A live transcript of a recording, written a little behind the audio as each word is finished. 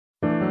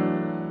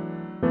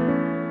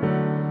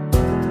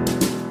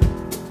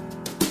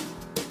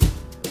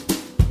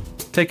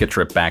Take a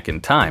trip back in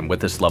time with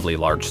this lovely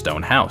large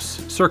stone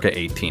house, circa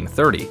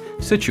 1830,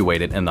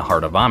 situated in the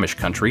heart of Amish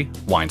country,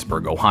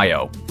 Winesburg,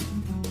 Ohio.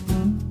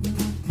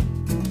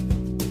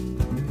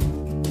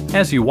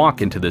 As you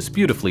walk into this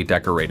beautifully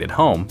decorated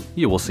home,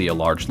 you will see a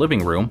large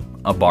living room,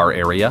 a bar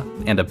area,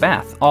 and a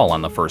bath all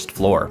on the first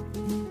floor.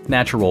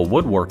 Natural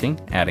woodworking,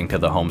 adding to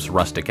the home's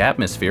rustic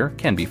atmosphere,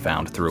 can be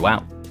found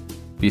throughout.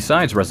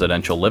 Besides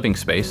residential living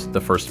space, the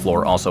first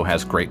floor also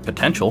has great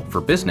potential for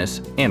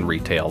business and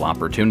retail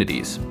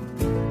opportunities.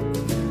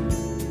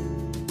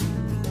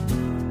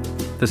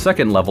 The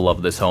second level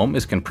of this home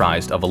is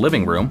comprised of a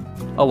living room,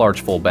 a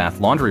large full bath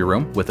laundry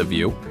room with a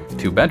view,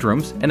 2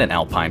 bedrooms, and an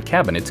alpine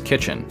cabinets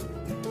kitchen.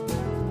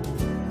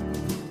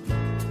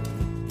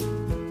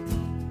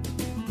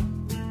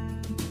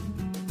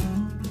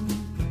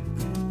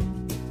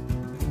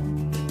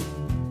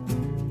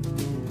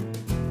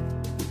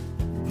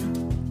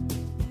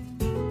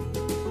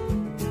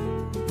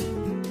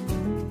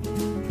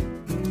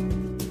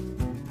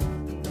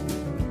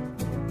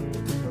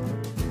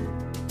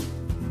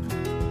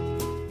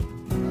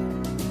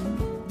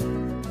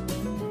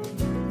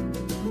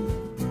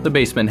 The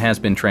basement has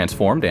been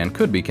transformed and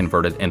could be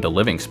converted into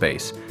living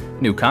space.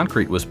 New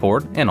concrete was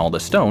poured and all the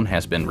stone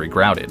has been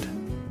regrouted.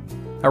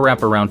 A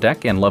wraparound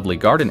deck and lovely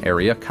garden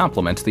area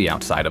complements the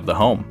outside of the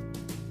home.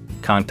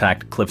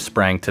 Contact Cliff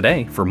Sprang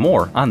today for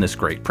more on this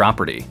great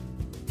property.